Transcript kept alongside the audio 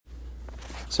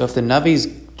So if the Navi's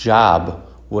job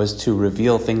was to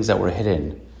reveal things that were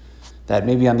hidden, that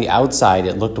maybe on the outside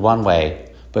it looked one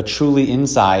way, but truly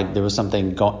inside there was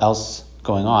something else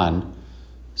going on.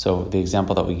 So the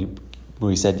example that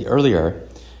we said earlier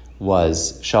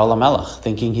was Shaul HaMelech,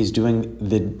 thinking he's doing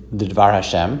the Dvar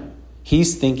Hashem.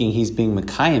 He's thinking he's being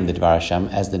Mekayim the Dvar Hashem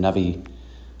as the Navi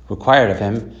required of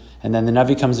him. And then the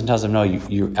Navi comes and tells him, no,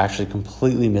 you actually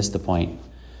completely missed the point.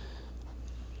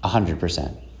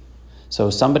 100%. So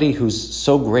somebody who's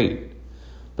so great,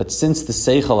 but since the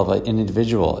seichel of an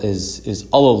individual is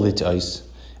olo litos,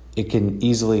 it can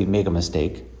easily make a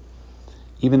mistake.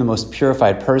 Even the most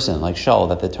purified person, like Shaul,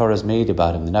 that the Toras made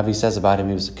about him, the Navi says about him,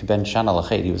 he was keben shana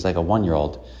lachet, he was like a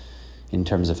 1-year-old in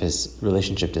terms of his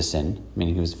relationship to sin,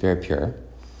 meaning he was very pure.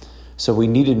 So we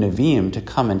needed Nevi'im to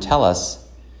come and tell us,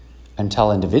 and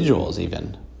tell individuals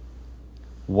even,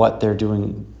 what they're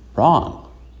doing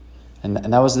wrong. And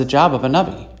that was the job of a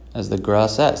Navi. As the Gra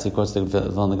says, he quotes the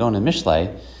Vilna Gaon in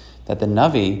Mishlei, that the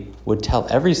Navi would tell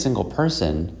every single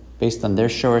person, based on their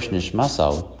shorish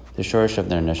nishmaso, the shorish of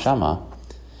their neshama,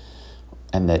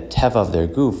 and the teva of their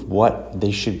goof, what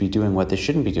they should be doing, what they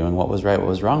shouldn't be doing, what was right, what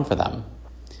was wrong for them.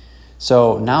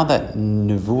 So now that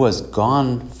Nevuah's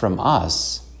gone from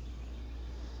us,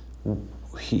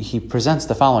 he presents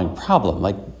the following problem.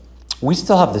 Like, we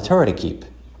still have the Torah to keep.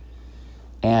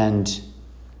 And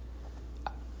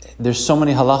there's so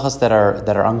many halachas that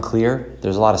are unclear.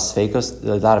 There's a lot of sveikos,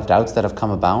 a lot of doubts that have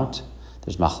come about.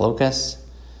 There's machlokas.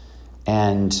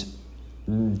 And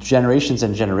generations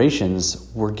and generations,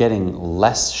 we're getting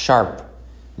less sharp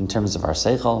in terms of our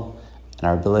seichel and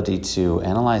our ability to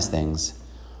analyze things.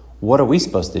 What are we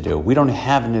supposed to do? We don't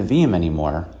have Nevi'im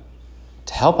anymore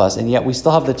to help us, and yet we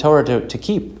still have the Torah to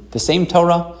keep. The same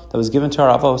Torah that was given to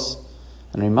our Avos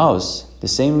and Rimos, the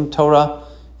same Torah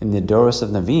in the Doros of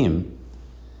Nevi'im,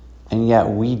 and yet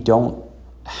we don't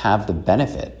have the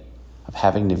benefit of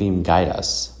having Nevi'im guide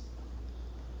us.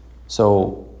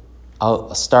 So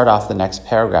I'll start off the next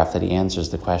paragraph that he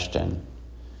answers the question.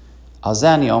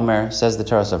 Al-Zani Omer, says the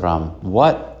Toras of Avrohom,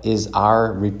 what is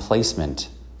our replacement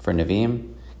for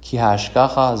Nevi'im? Ki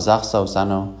ha'ashkacha zachsa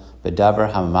osano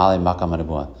b'davar hamamale makam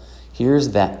nevuah.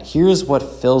 Here's what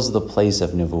fills the place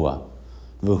of Nevuah.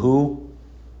 V'hu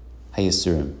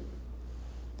ha'yissurim.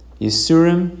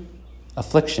 Yissurim,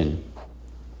 affliction,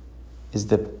 is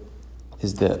the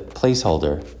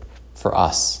placeholder for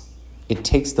us. It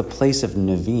takes the place of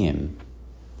Nevi'im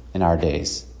in our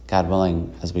days. God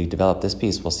willing, as we develop this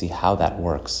piece, we'll see how that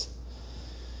works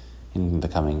in the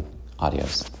coming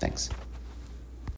audios. Thanks.